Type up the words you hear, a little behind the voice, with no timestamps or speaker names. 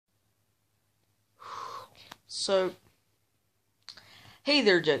So, hey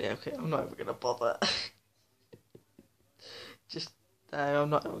there, Jenny. Okay, I'm not even gonna bother. Just, I'm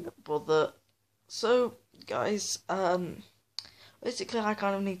not even gonna bother. So, guys, basically, I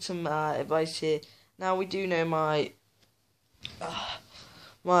kind of need some advice here. Now, we do know my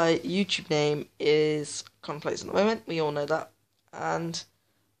YouTube name is Contemplates at the moment. We all know that, and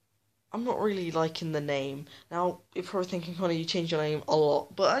I'm not really liking the name. Now, you're probably thinking, Connor, you changed your name a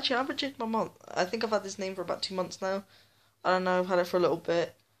lot, but actually, I haven't changed my month. I think I've had this name for about 2 months now. I don't know, I've had it for a little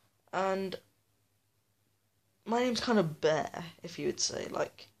bit, and my name's kind of bare, if you would say,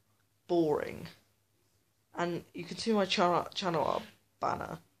 like, boring. And you can see my channel art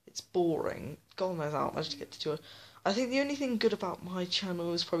banner. It's boring. God knows how I managed to get to it. I think the only thing good about my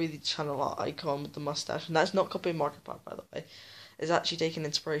channel is probably the channel art icon with the mustache, and that's not copying Markiplier, by the way. It's actually taking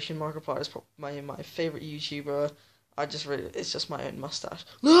inspiration. Markiplier is probably my favourite YouTuber. It's just my own mustache.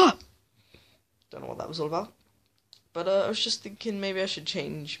 Don't know what that was all about. But I was just thinking maybe I should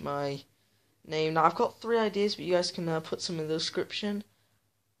change my name. Now, I've got 3 ideas, but you guys can put some in the description.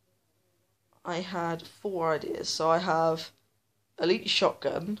 I had 4 ideas. So I have Elite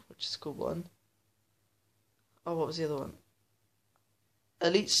Shotgun, which is a cool one. Oh, what was the other one?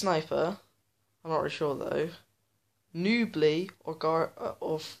 Elite Sniper. I'm not really sure, though. Noobly or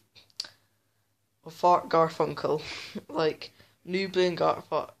Garfunkel. Like, Noobly and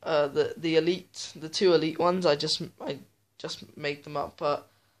Garfunkel, the elite, the 2 elite ones, I just made them up, but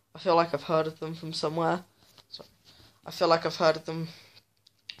I feel like I've heard of them from somewhere. So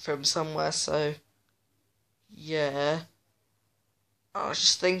yeah. I was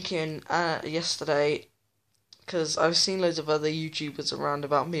just thinking yesterday, because I've seen loads of other YouTubers around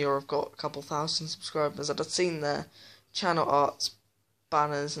about me, or I've got a couple thousand subscribers, and I've seen their channel arts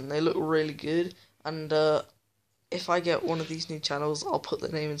banners, and they look really good, and if I get one of these new channels, I'll put the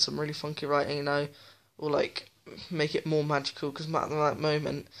name in some really funky writing, or like make it more magical, because at that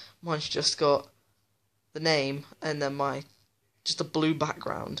moment, mine's just got the name, and then just a blue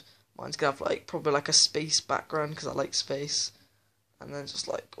background. Mine's gonna have probably a space background, because I like space, and then just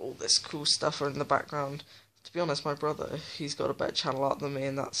all this cool stuff in the background. To be honest, my brother, he's got a better channel art than me,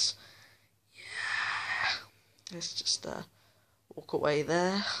 and that's, yeah, let's just walk away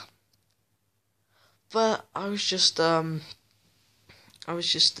there. But I was just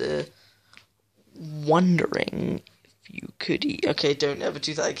wondering if you could eat. Okay, don't ever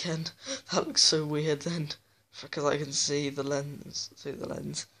do that again. That looks so weird then, because I can see the lens through the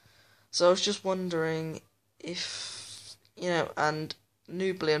lens. So I was just wondering if, and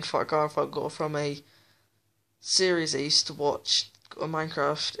Noobly and Garfunkel from a series I used to watch, a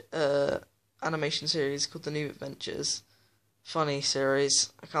Minecraft animation series called The New Adventures. Funny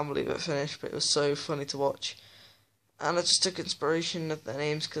series. I can't believe it finished, but it was so funny to watch. And I just took inspiration of their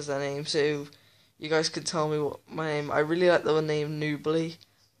names, because their names, so you guys can tell me what my name. I really like the one named Noobly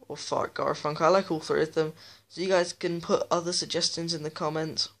or Fart Garfunkel. I like all 3 of them. So you guys can put other suggestions in the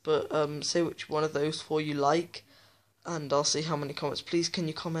comments, but say which one of those 4 you like, and I'll see how many comments. Please, can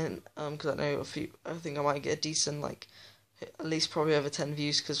you comment? Because I know I think I might get a decent, at least probably over 10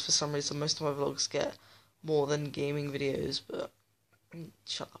 views, because for some reason most of my vlogs get more than gaming videos, but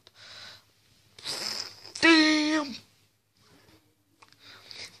shut up. Damn!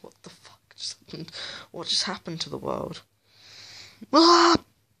 What the fuck just happened? What just happened to the world? Ah!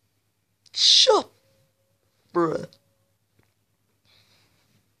 Shut up, bruh.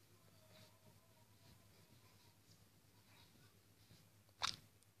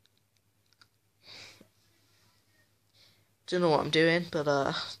 Don't know what I'm doing, but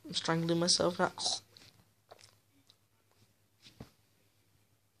I'm strangling myself now.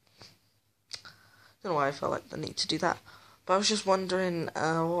 Don't know why I felt like the need to do that, but I was just wondering,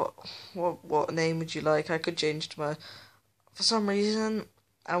 what name would you like? I could change to for some reason,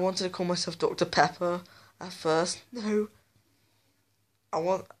 I wanted to call myself Dr. Pepper at first. No,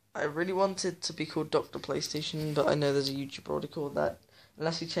 I really wanted to be called Dr. PlayStation, but I know there's a YouTuber already called that.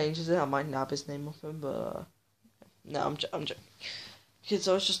 Unless he changes it, I might nab his name off him, but no, I'm joking. Kids,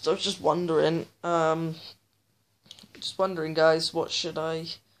 I was just wondering, guys, what should I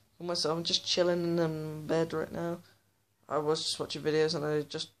call myself? I'm just chilling in bed right now. I was just watching videos, and I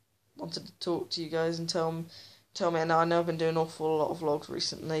just wanted to talk to you guys and tell me. And I know I've been doing an awful lot of vlogs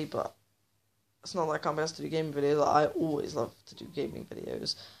recently, but it's not like I'm asked to do gaming videos. I always love to do gaming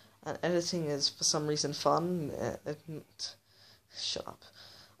videos, and editing is for some reason fun. Shut up.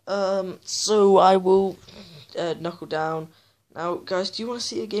 So I will knuckle down. Now, guys, do you want to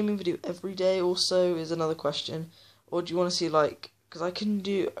see a gaming video every day also is another question. Or do you want to see,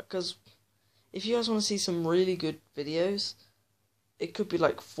 because if you guys want to see some really good videos, it could be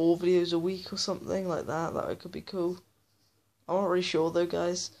like 4 videos a week or something like that. That could be cool. I'm not really sure though,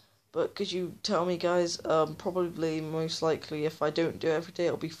 guys. But could you tell me, guys? Probably, most likely, if I don't do it every day,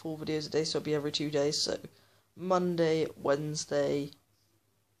 it'll be 4 videos a day, so it'll be every 2 days. So Monday, Wednesday,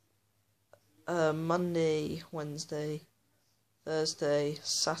 Thursday,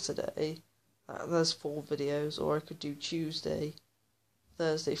 Saturday. There's 4 videos. Or I could do Tuesday,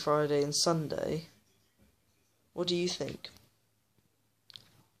 Thursday, Friday, and Sunday. What do you think?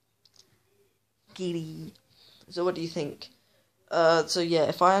 Giddy. So what do you think? So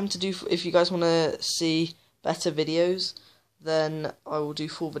yeah, if you guys want to see better videos, then I will do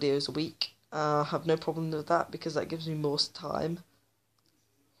 4 videos a week. I have no problem with that because that gives me more time.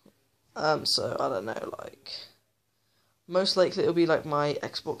 So I don't know, like, most likely it'll be like my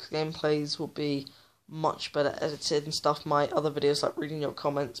Xbox gameplays will be much better edited and stuff. My other videos, like reading your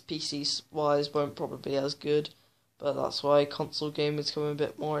comments, PC wise, won't probably be as good, but that's why console gamers coming a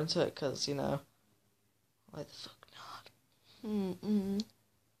bit more into it, because, you know, why the fuck not?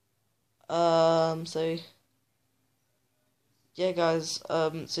 So yeah, guys,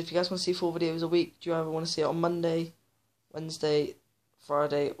 so if you guys want to see 4 videos a week, do you ever want to see it on Monday, Wednesday,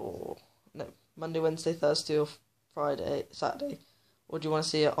 Friday, or no, Monday, Wednesday, Thursday, or Friday, Saturday, or do you want to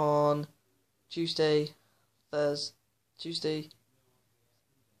see it on Tuesday,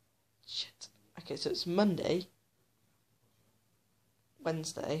 shit, okay, so it's Monday,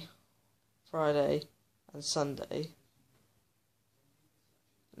 Wednesday, Friday, and Sunday.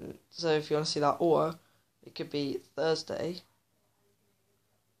 So if you want to see that, or it could be Thursday,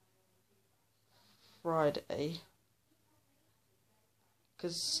 Friday,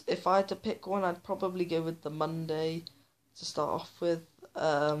 because if I had to pick one, I'd probably go with the Monday to start off with.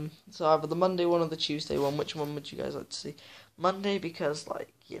 So either the Monday one or the Tuesday one. Which one would you guys like to see? Monday, because,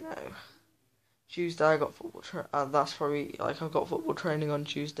 like, you know, Tuesday I got football that's probably, like, I've got football training on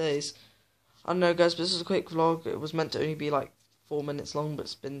Tuesdays. I don't know, guys, but this is a quick vlog. It was meant to only be like 4 minutes long, but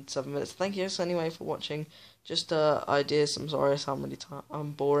it's been 7 minutes. Thank you so anyway for watching. Just ideas. I'm sorry I sound really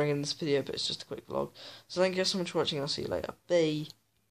I'm boring in this video, but it's just a quick vlog. So thank you so much for watching. I'll see you later. Bye.